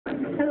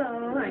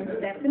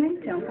Destiny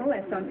Temple,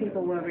 as some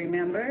people will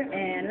remember.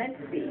 And let's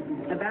see,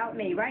 about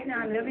me. Right now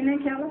I'm living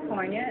in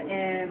California,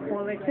 in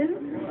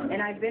Fullerton,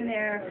 and I've been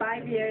there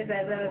 5 years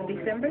as of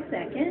December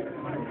 2nd.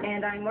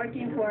 And I'm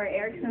working for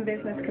Erickson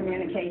Business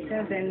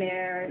Communications in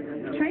their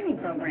training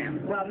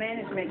program. Well,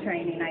 management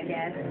training, I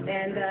guess.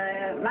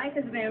 And life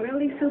has been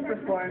really super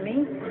for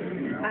me.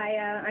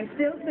 I'm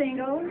still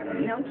single,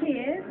 no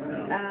kids.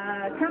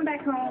 Come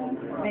back home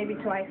maybe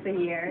twice a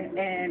year,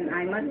 and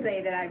I must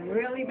say that I've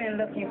really been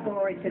looking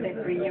forward to this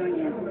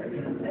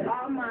reunion.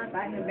 All month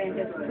I have been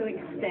just too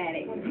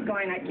ecstatic,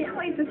 going, I can't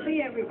wait to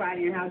see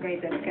everybody and how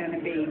great that's going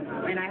to be.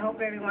 And I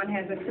hope everyone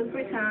has a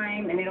super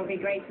time, and it'll be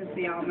great to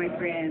see all my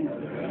friends.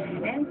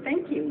 And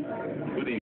thank you.